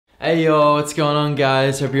Hey yo, what's going on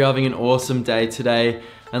guys? Hope you're having an awesome day today.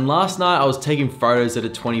 And last night I was taking photos at a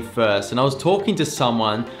 21st and I was talking to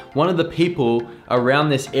someone, one of the people around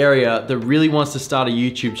this area that really wants to start a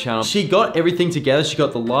YouTube channel. She got everything together, she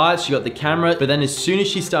got the lights, she got the camera, but then as soon as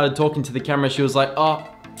she started talking to the camera, she was like,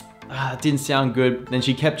 it didn't sound good. Then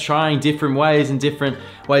she kept trying different ways and different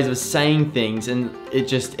ways of saying things and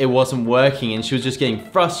it wasn't working and she was just getting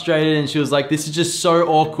frustrated and she was like, this is just so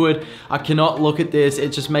awkward. I cannot look at this.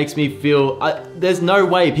 It just makes me feel, there's no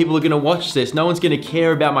way people are gonna watch this. No one's gonna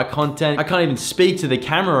care about my content. I can't even speak to the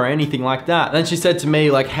camera or anything like that. And then she said to me,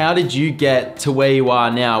 like, how did you get to where you are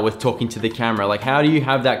now with talking to the camera? Like, how do you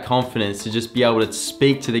have that confidence to just be able to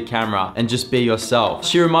speak to the camera and just be yourself?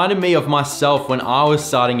 She reminded me of myself when I was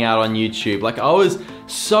starting out on YouTube. Like, I was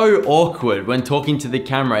so awkward when talking to the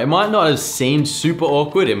camera. It might not have seemed super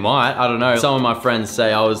awkward, it might, I don't know. Some of my friends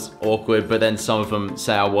say I was awkward, but then some of them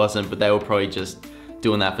say I wasn't, but they were probably just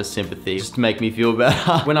doing that for sympathy, just to make me feel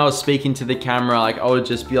better. When I was speaking to the camera, like I would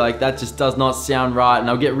just be like, that just does not sound right, and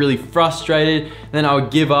I would get really frustrated, and then I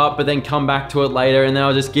would give up, but then come back to it later, and then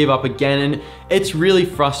I'll just give up again, and it's really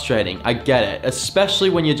frustrating. I get it, especially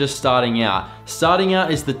when you're just starting out. Starting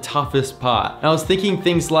out is the toughest part. And I was thinking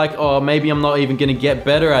things like, oh, maybe I'm not even gonna get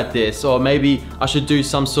better at this, or maybe I should do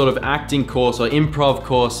some sort of acting course or improv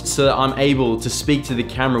course so that I'm able to speak to the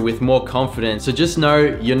camera with more confidence. So just know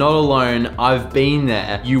you're not alone. I've been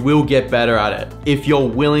there. You will get better at it if you're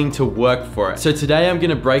willing to work for it. So today I'm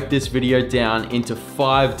gonna break this video down into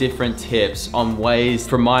 5 different tips on ways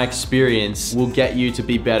from my experience will get you to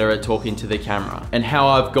be better at talking to the camera and how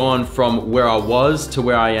I've gone from where I was to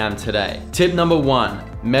where I am today. Tip number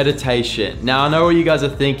 1, meditation. Now I know what you guys are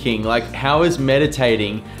thinking, like, how is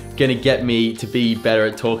meditating gonna get me to be better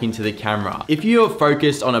at talking to the camera? If you're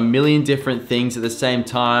focused on a million different things at the same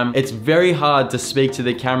time, it's very hard to speak to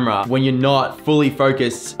the camera when you're not fully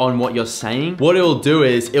focused on what you're saying. What it'll do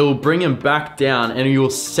is it'll bring them back down and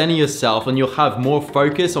you'll center yourself and you'll have more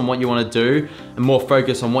focus on what you want to do and more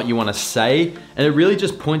focus on what you want to say. And it really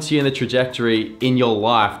just points you in the trajectory in your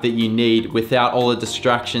life that you need without all the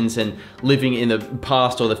distractions and living in the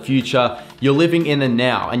past or the future. You're living in the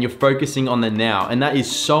now and you're focusing on the now. And that is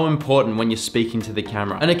so important when you're speaking to the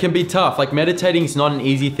camera. And it can be tough. Like, meditating is not an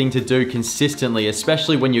easy thing to do consistently,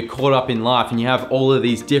 especially when you're caught up in life and you have all of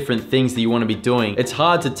these different things that you want to be doing. It's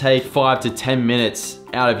hard to take 5 to 10 minutes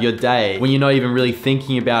out of your day when you're not even really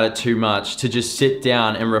thinking about it too much to just sit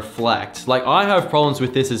down and reflect. Like, I have problems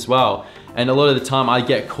with this as well. And a lot of the time I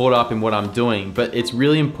get caught up in what I'm doing, but it's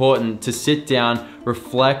really important to sit down,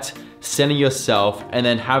 reflect, center yourself, and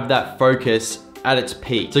then have that focus at its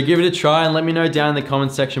peak. So give it a try and let me know down in the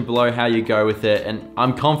comment section below how you go with it. And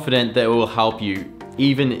I'm confident that it will help you,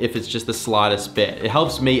 even if it's just the slightest bit. It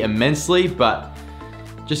helps me immensely, but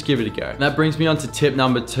just give it a go. And that brings me on to tip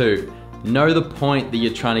number 2. Know the point that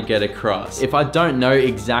you're trying to get across. If I don't know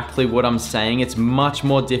exactly what I'm saying, it's much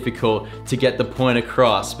more difficult to get the point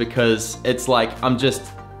across because it's like I'm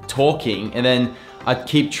just talking and then I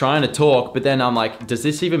keep trying to talk, but then I'm like, does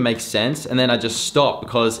this even make sense? And then I just stop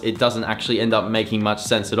because it doesn't actually end up making much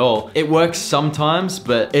sense at all. It works sometimes,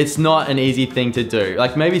 but it's not an easy thing to do.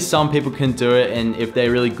 Like, maybe some people can do it, and if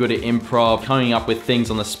they're really good at improv, coming up with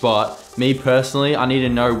things on the spot. Me personally, I need to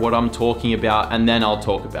know what I'm talking about and then I'll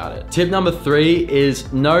talk about it. Tip number 3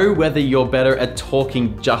 is know whether you're better at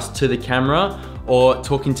talking just to the camera or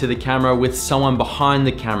talking to the camera with someone behind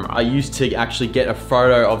the camera. I used to actually get a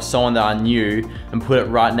photo of someone that I knew and put it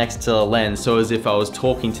right next to the lens, so as if I was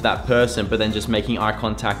talking to that person, but then just making eye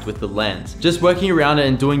contact with the lens. Just working around it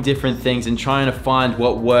and doing different things and trying to find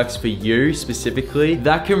what works for you specifically,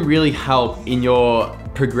 that can really help in your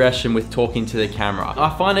progression with talking to the camera.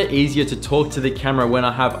 I find it easier to talk to the camera when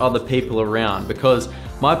I have other people around because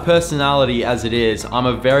my personality as it is, I'm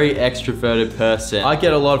a very extroverted person. I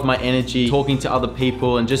get a lot of my energy talking to other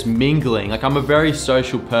people and just mingling. Like, I'm a very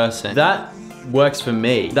social person. That works for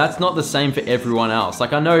me. That's not the same for everyone else.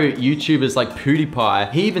 Like, I know YouTubers like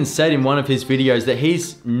PewDiePie, he even said in one of his videos that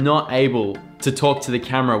he's not able to talk to the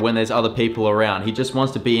camera when there's other people around. He just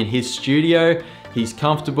wants to be in his studio, he's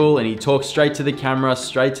comfortable, and he talks straight to the camera,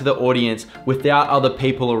 straight to the audience without other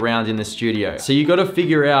people around in the studio. So you gotta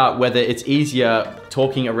figure out whether it's easier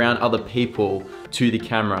talking around other people to the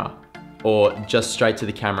camera or just straight to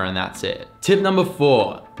the camera and that's it. Tip number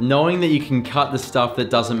 4, knowing that you can cut the stuff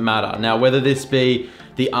that doesn't matter. Now, whether this be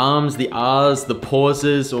the ums, the ahs, the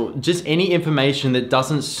pauses, or just any information that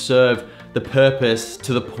doesn't serve the purpose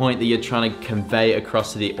to the point that you're trying to convey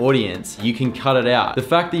across to the audience, you can cut it out. The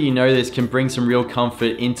fact that you know this can bring some real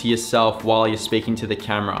comfort into yourself while you're speaking to the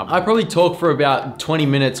camera. I probably talk for about 20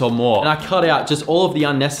 minutes or more, and I cut out just all of the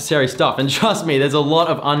unnecessary stuff. And trust me, there's a lot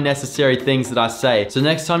of unnecessary things that I say. So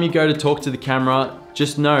next time you go to talk to the camera,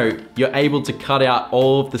 just know you're able to cut out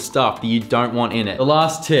all of the stuff that you don't want in it. The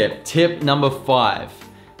last tip number 5.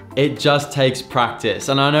 It just takes practice.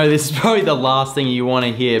 And I know this is probably the last thing you want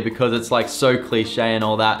to hear because it's like so cliche and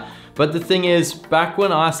all that. But the thing is, back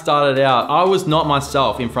when I started out, I was not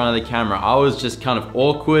myself in front of the camera. I was just kind of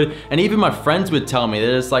awkward. And even my friends would tell me,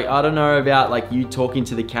 they're just like, I don't know about like you talking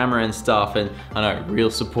to the camera and stuff. And I know,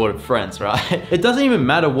 real supportive friends, right? It doesn't even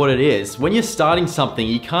matter what it is. When you're starting something,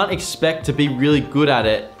 you can't expect to be really good at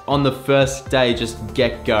it on the first day, just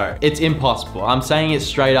get go. It's impossible. I'm saying it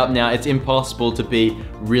straight up now. It's impossible to be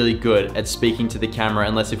really good at speaking to the camera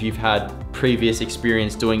unless if you've had previous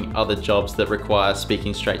experience doing other jobs that require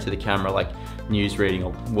speaking straight to the camera, like news reading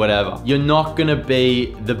or whatever. You're not gonna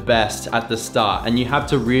be the best at the start, and you have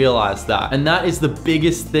to realize that. And that is the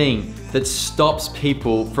biggest thing that stops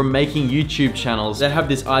people from making YouTube channels. They have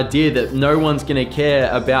this idea that no one's gonna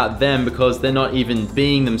care about them because they're not even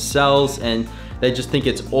being themselves, and they just think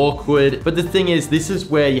it's awkward. But the thing is, this is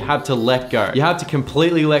where you have to let go. You have to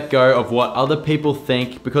completely let go of what other people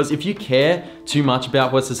think, because if you care too much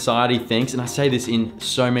about what society thinks, and I say this in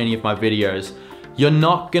so many of my videos, you're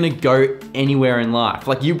not gonna go anywhere in life.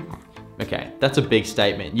 Like okay, that's a big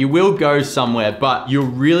statement. You will go somewhere, but you're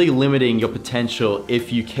really limiting your potential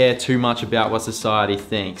if you care too much about what society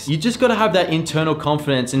thinks. You just gotta have that internal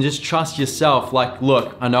confidence and just trust yourself. Like,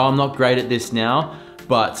 look, I know I'm not great at this now,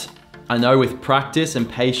 but I know with practice and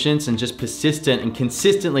patience and just persistent and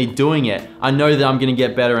consistently doing it, I know that I'm gonna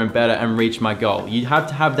get better and better and reach my goal. You have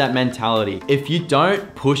to have that mentality. If you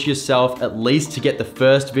don't push yourself at least to get the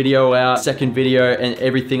first video out, second video and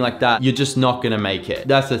everything like that, you're just not gonna make it.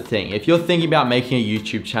 That's the thing. If you're thinking about making a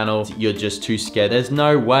YouTube channel, you're just too scared. There's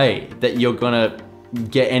no way that you're gonna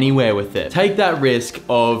get anywhere with it. Take that risk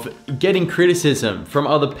of getting criticism from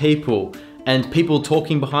other people and people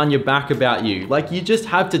talking behind your back about you. Like, you just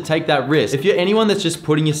have to take that risk. If you're anyone that's just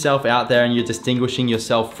putting yourself out there and you're distinguishing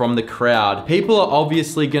yourself from the crowd, people are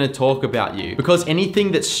obviously gonna talk about you, because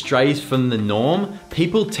anything that strays from the norm,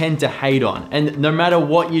 people tend to hate on. And no matter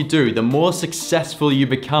what you do, the more successful you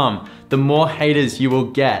become, the more haters you will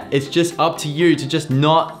get. It's just up to you to just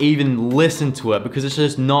not even listen to it, because it's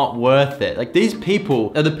just not worth it. Like, these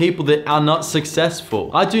people are the people that are not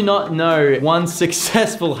successful. I do not know one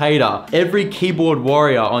successful hater. Every keyboard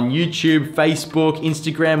warrior on YouTube, Facebook,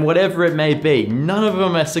 Instagram, whatever it may be, none of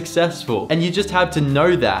them are successful. And you just have to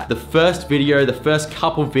know that. The first video, the first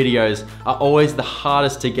couple videos are always the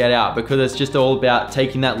hardest to get out, because it's just all about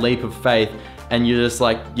taking that leap of faith. And you're just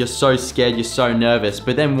like, you're so scared, you're so nervous.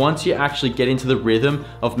 But then once you actually get into the rhythm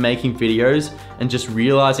of making videos and just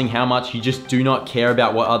realizing how much you just do not care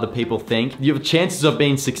about what other people think, your chances of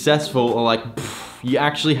being successful are like, you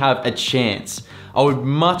actually have a chance. I would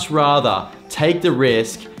much rather take the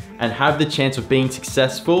risk and have the chance of being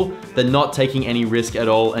successful than not taking any risk at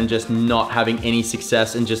all and just not having any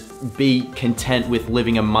success and just be content with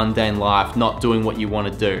living a mundane life, not doing what you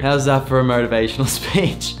want to do. How's that for a motivational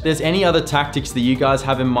speech? If there's any other tactics that you guys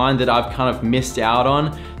have in mind that I've kind of missed out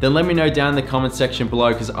on, then let me know down in the comment section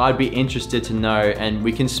below, because I'd be interested to know and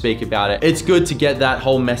we can speak about it. It's good to get that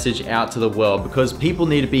whole message out to the world, because people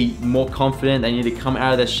need to be more confident, they need to come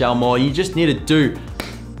out of their shell more. You just need to do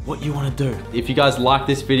what you want to do. If you guys like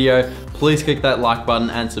this video, please click that like button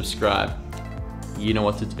and subscribe. You know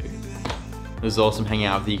what to do. It was awesome hanging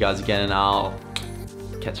out with you guys again, and I'll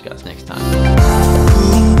catch you guys next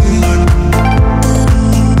time.